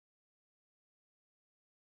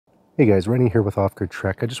Hey guys, Rennie here with Off Grid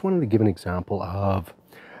Trek. I just wanted to give an example of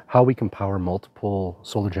how we can power multiple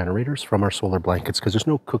solar generators from our solar blankets, because there's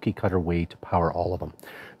no cookie cutter way to power all of them.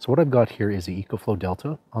 So what I've got here is the EcoFlow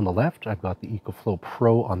Delta on the left. I've got the EcoFlow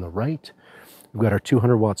Pro on the right. We've got our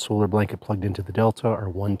 200 watt solar blanket plugged into the Delta, our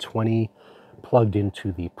 120 plugged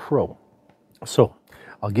into the Pro. So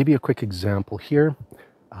I'll give you a quick example here.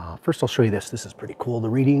 First I'll show you this. This is pretty cool, the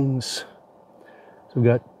readings. So we've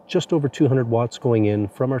got just over 200 watts going in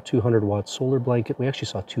from our 200 watt solar blanket. We actually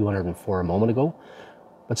saw 204 a moment ago,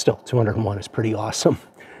 but still 201 is pretty awesome.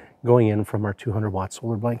 Going in from our 200 watt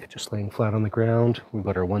solar blanket, just laying flat on the ground. We've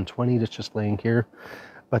got our 120 that's just laying here.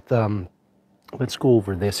 But let's go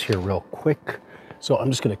over this here real quick. So I'm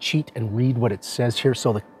just going to cheat and read what it says here.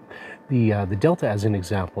 So the Delta as an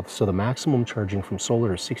example, so the maximum charging from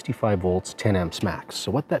solar is 65 volts, 10 amps max.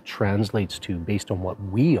 So what that translates to based on what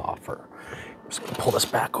we offer, just gonna pull this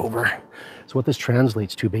back over. So what this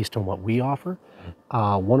translates to based on what we offer,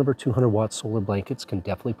 one of our 200 watt solar blankets can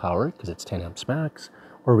definitely power it because it's 10 amps max,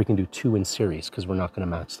 or we can do two in series because we're not going to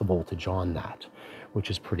match the voltage on that, which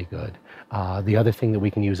is pretty good. The other thing that we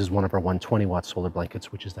can use is one of our 120 watt solar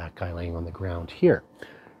blankets, which is that guy laying on the ground here.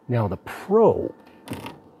 Now the Pro,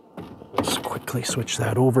 let's quickly switch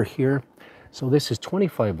that over here. So this is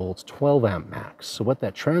 25 volts, 12 amp max. So what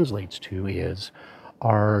that translates to is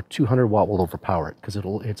our 200 watt will overpower it because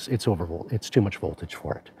it's too much voltage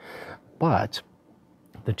for it. But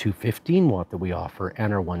the 215 watt that we offer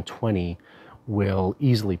and our 120 will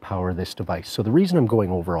easily power this device. So the reason I'm going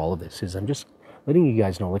over all of this is I'm just letting you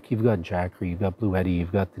guys know, like, you've got Jackery, you've got Blue Eddy,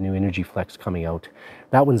 you've got the new Energy Flex coming out.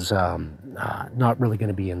 That one's not really going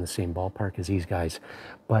to be in the same ballpark as these guys,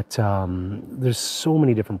 but there's so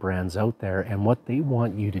many different brands out there, and what they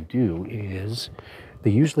want you to do is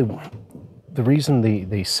the reason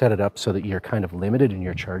they set it up so that you're kind of limited in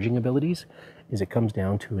your charging abilities is it comes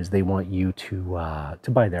down to is they want you to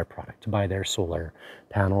buy their product, to buy their solar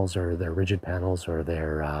panels or their rigid panels or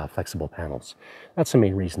their flexible panels. That's the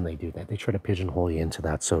main reason they do that. They try to pigeonhole you into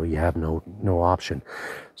that so you have no option.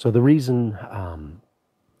 So the reason,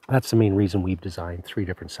 that's the main reason we've designed 3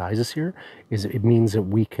 different sizes here, is it means that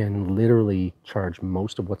we can literally charge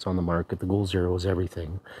most of what's on the market. The Goal Zero is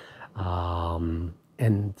everything.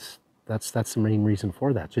 And that's the main reason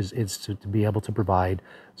for that, is to be able to provide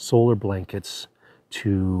solar blankets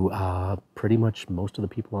to pretty much most of the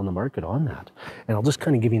people on the market on that. And I'll just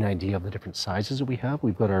kind of give you an idea of the different sizes that we have.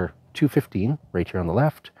 We've got our 215 right here on the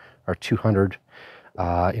left, our 200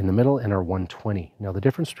 in the middle, and our 120. Now the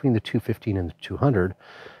difference between the 215 and the 200,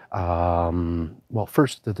 well,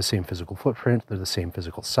 first, they're the same physical footprint, they're the same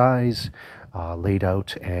physical size, laid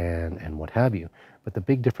out, and what have you. But the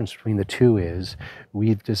big difference between the two is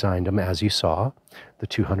we've designed them, as you saw. The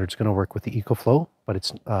 200 is going to work with the EcoFlow, but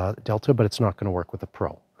it's Delta, but it's not going to work with the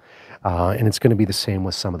Pro. And it's going to be the same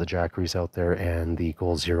with some of the Jackeries out there and the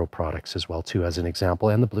Goal Zero products as well, too, as an example,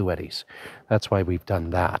 and the Blue Eddies. That's why we've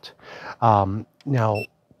done that. Now,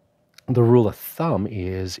 the rule of thumb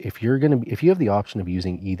is if you have the option of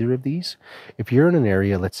using either of these, if you're in an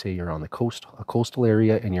area, let's say you're on the coast, a coastal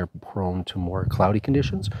area, and you're prone to more cloudy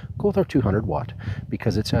conditions, go with our 200 watt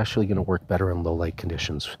because it's actually going to work better in low light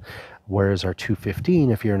conditions. Whereas our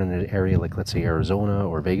 215, if you're in an area like, let's say, Arizona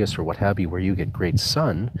or Vegas or what have you, where you get great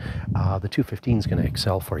sun, the 215 is going to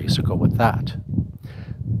excel for you, so go with that.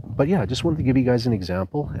 But yeah, I just wanted to give you guys an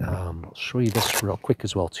example. I'll show you this real quick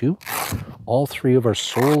as well too. All 3 of our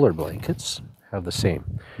solar blankets have the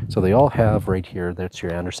same. So they all have right here, that's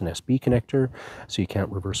your Anderson SB connector, so you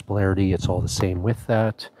can't reverse polarity. It's all the same with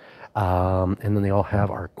that. And then they all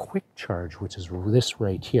have our quick charge, which is this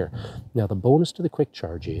right here. Now the bonus to the quick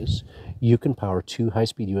charge is you can power 2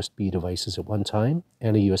 high-speed USB devices at one time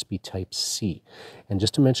and a USB Type-C. And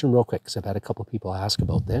just to mention real quick, because I've had a couple of people ask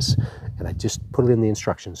about this, and I just put it in the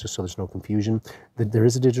instructions just so there's no confusion, that there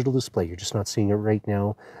is a digital display. You're just not seeing it right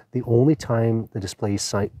now. The only time the display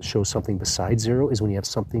shows something besides 0 is when you have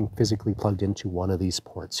something physically plugged into one of these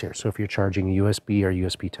ports here. So if you're charging a USB or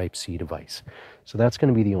USB Type-C device. So that's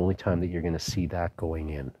going to be the only time that you're going to see that going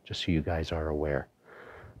in, just so you guys are aware.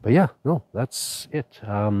 But yeah, no, that's it.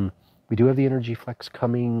 We do have the Energy Flex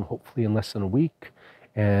coming hopefully in less than a week,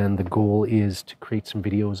 and the goal is to create some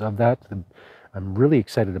videos of that. I'm really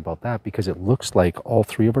excited about that because it looks like all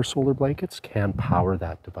 3 of our solar blankets can power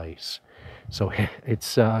that device. So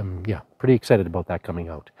it's, yeah, pretty excited about that coming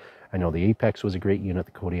out. I know the Apex was a great unit,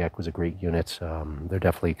 the Kodiak was a great unit. They're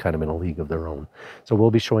definitely kind of in a league of their own. So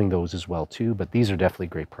we'll be showing those as well too, but these are definitely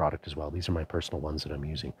great product as well. These are my personal ones that I'm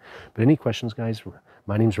using. But any questions, guys?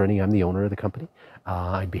 My name's Rennie. I'm the owner of the company.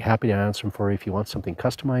 I'd be happy to answer them for you. If you want something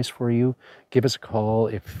customized for you, give us a call.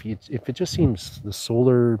 If it just seems the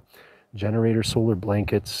solar generator, solar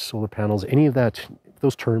blankets, solar panels, any of that,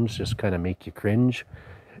 those terms just kind of make you cringe.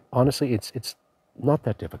 Honestly, it's not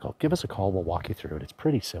that difficult. Give us a call. We'll walk you through it. It's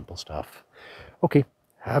pretty simple stuff. Okay.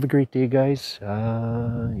 Have a great day, guys.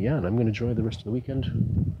 Yeah, and I'm going to enjoy the rest of the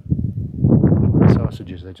weekend. My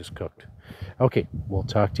sausages I just cooked. Okay, we'll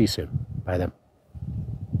talk to you soon. Bye then.